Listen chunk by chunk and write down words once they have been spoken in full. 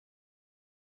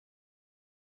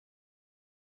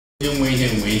enwe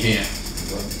ihe ya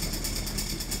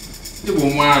ịbụ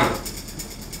nwa arụ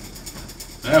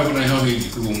na ya bụ na ihe ọha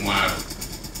ejikọ bụ nwa arụ.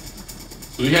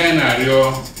 So ihe anyị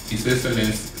na-arịọ His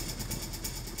Excellency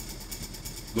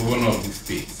Governor of the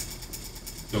state,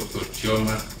 Dr.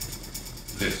 Chioma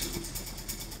Lesu,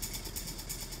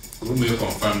 who may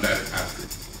confirm that after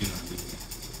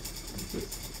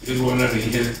ịrụ ọna na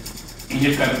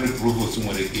ihe karịrị Provost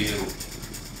nwere ike ịrụ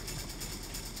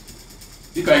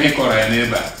dịka ihe kọrọ ya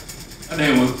n'ebe a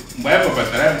na-enwe mgbe anyị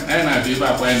kpọbatara anyị na-abịa ebe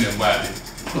akwa anyị na-egbe adị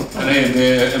a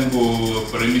na-eme mbụ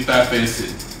perimeter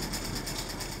fencing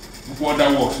other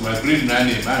works my grade na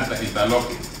na-eme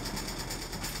interlocking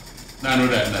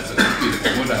na-anọdụ na certificate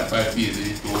for more than 5 years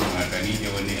etoolu maka n'ihe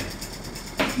onye ya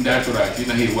ndị a chụrụ achị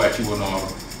naghị eweghachiwo n'ọrụ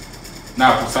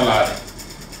na-akwụ salary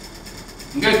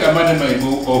nke ka mmadụ ma eme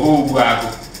ọha ogbu agụ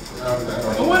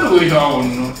o nwere ihe ọwụ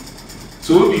nnụ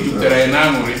so obi jupụtara ya na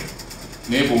aṅụrị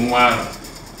na ịbụ nwa arụ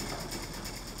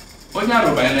onye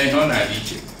arụbanye na ihe ọ na-adị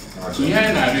iche. So ihe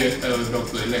anyị na-arịọ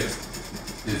Dr. Elect,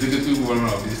 the Executive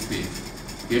Governor of this state,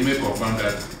 ka eme confirm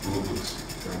that Provost.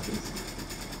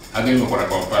 A ga-emekwara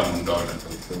confirm ndị ọrụ.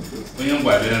 Onye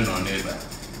Ngwa bịara nọ n'ebe a,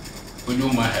 onye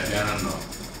Ụmụahịa bịara nọ,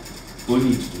 onye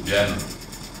Ututu bịa nọ,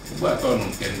 ugbu atọ nọ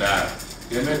nke ndị agha,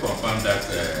 ka eme confirm that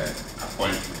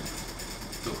appointment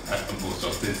to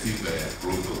substantive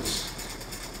Provost.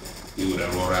 He would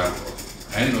have rolled out.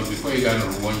 I know before you got to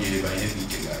 1 year by any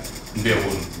teacher, they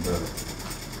won't.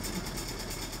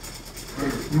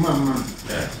 Mama,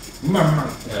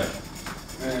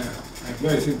 I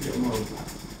bless you to more.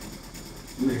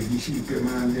 Maybe she came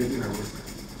and did it.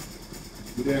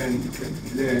 Then you can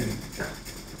learn.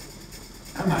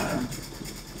 I'm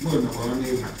more than one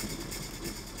neighbor.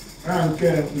 I don't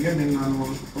care getting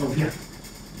on of you.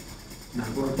 Now,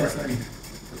 what was I?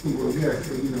 Who was there?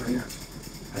 You know,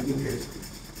 I didn't get it.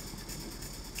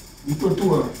 You put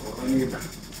two on neighbor.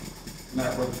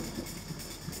 Now, what?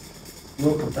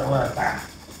 Look at the water.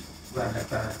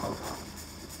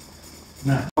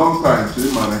 Now, long time, so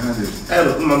you might have had it.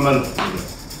 Hello,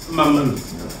 Mamma.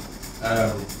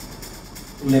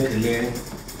 Nekele,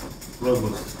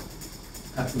 Provost,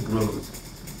 acting Provost.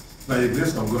 By the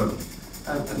grace of God, I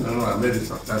don't know, I made a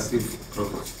substantive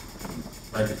Provost.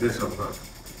 By the grace of God.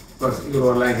 Because you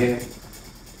were like here,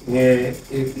 in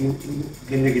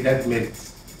that made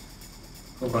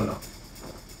Governor.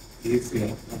 He's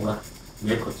in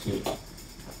continue.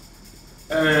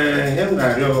 Him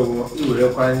na-arịọ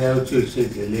iwerekwa anya oche oche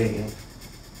ga-ele ihe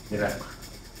nyere akpa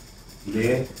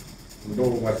lee ndị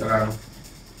gbasara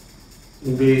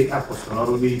ndị akwụsịrị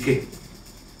ọrụ n'ike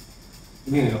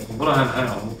n'ihi ọ bụrụ ha na ha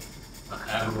na-anwụ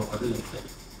maka arụrụ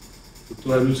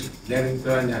tụgharị uche lee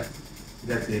anya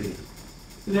datere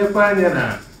ilekwa anya na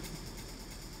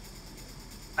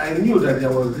I knew that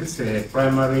there was this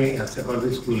primary and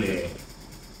secondary school in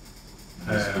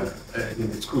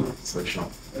the school section.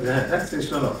 That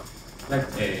section of like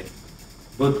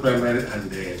both primary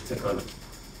and secondary.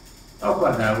 How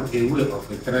about a way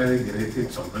of internally generating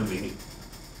some revenue in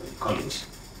college?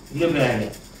 When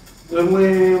the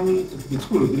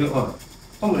school is going on,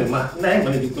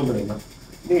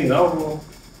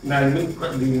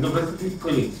 the university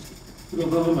college, the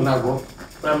government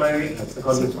primary and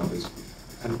secondary school.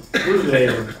 And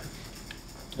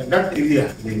that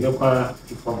area, they never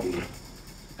informed me.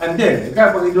 And then the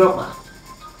guy was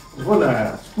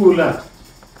the school,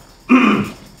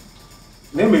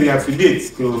 namely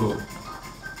affiliates to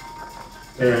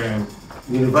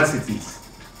universities,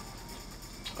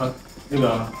 you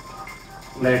know,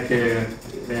 like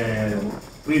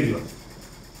previous,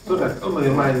 so that over the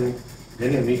money,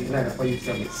 then make another for your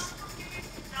service.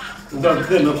 Don't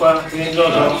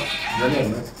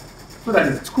so that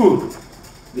the school,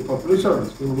 the population of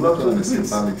the school will not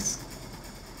increase.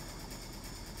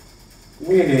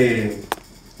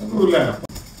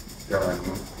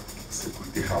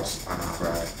 Security house and a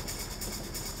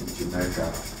Jamaica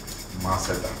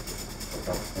Masada,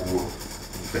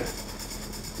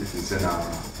 this is in a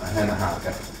henna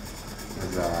hacker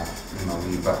as a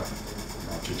Niba,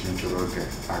 Chichinchoroke,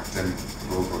 acting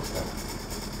Provost.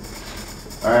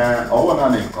 All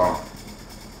an income.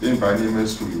 Then by name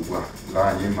is to you,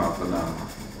 lying in my banana,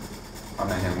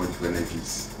 and I am with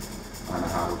energies, and I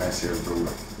have a sail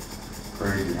dollar.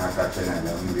 Currently, I got an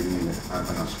living in a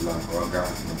school or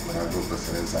garden where I go for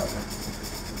sales.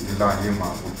 You lie in my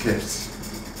caps,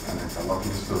 and it's a lot of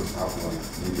stores out one,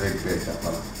 you beg better.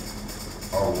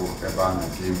 Or a banner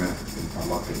came in a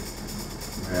locket,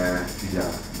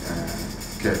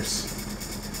 caps.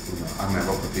 I'm a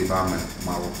lot of the garment,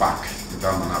 my back, the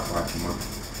garment up at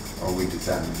or we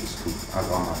design in the school as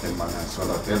one of them, so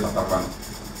that they're not up and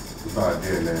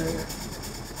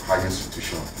high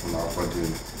institution body.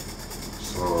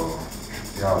 So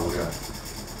yeah, we are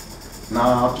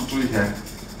now to here.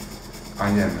 I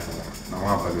am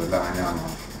now Babylon, I am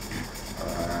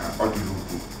Otti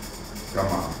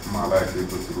kama mala ke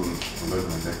go through no lo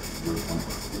no le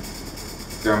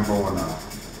tempo na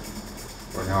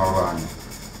onya ora ni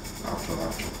after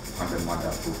and the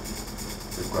mother to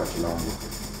the kwachilambo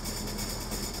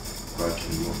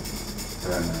kwachilo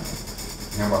then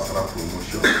nyamba sara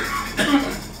promotion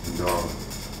the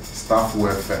staff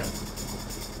welfare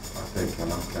I take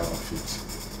care of it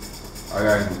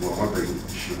aya ni go mo be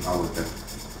issue na with them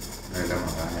nele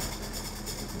maganya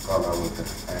kala with them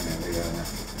ene le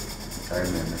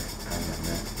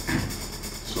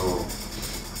so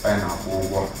I know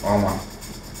what I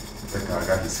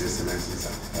got his excellencies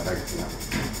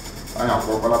I have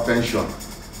popular pension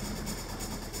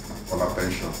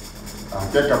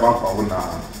and take about our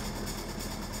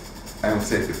I would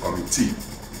say the committee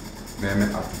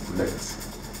name articulate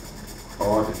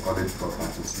all the college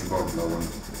properties involved the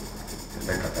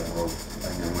catalog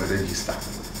and register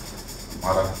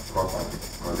mother property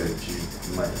college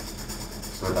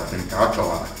so that in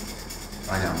Kachawa,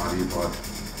 I am married board.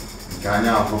 In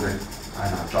Ghana, I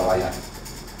am Chawaya.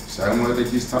 So I'm a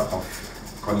register of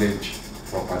college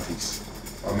properties.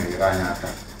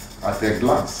 At a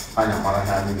glance, I am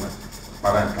Marahani,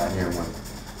 Parankanya.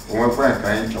 When Frank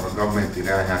I enter government, the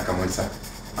Rania Kamisa,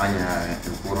 I am the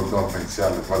Uroh government,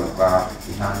 sell the Polaba,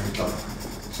 Ihani.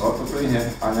 So to bring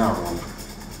here, I am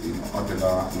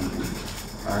Odela,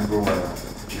 and go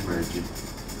Chibaji.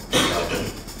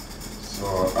 So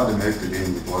I don't make the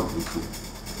board with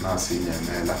now senior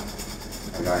Mela,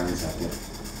 a guy is at it.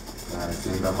 I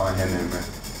think about him,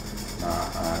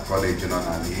 college on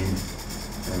and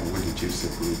with the chief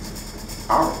security.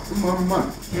 Out,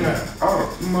 man. Yeah.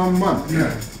 Out, man.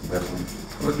 Yeah.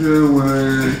 What do you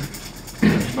wear?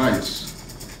 Nice.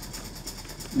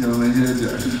 You know, they hear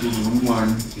the actually go to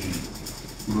one.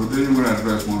 But then you will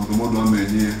address one of the more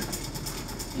many.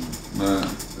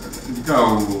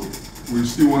 We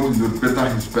still want to do better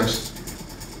his best.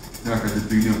 Yeah, at the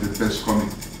beginning of the best coming.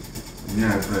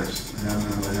 Yeah, best.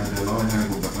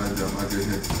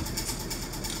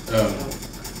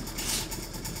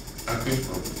 I think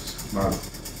Provost. But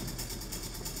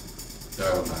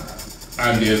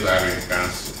I'm the Eze Aro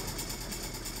Council.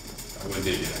 I will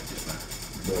do that.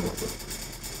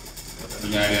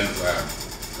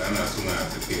 Arianzu of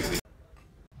Arochukwu.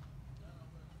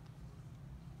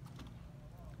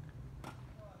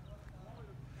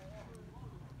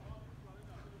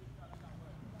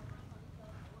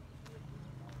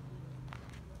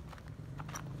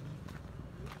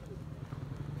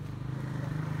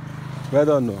 Well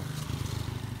done, no.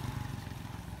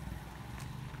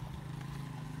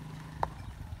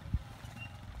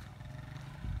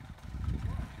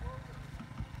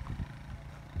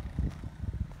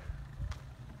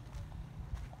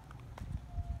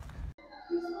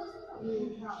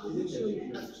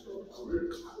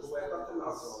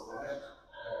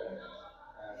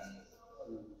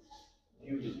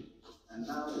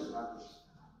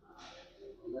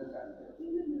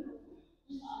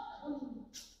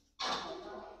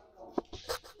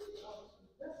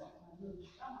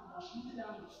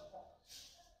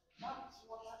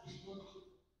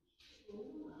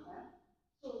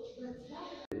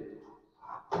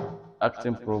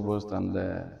 Acting provost and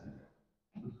the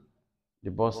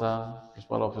bossa,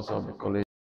 principal officer of the college.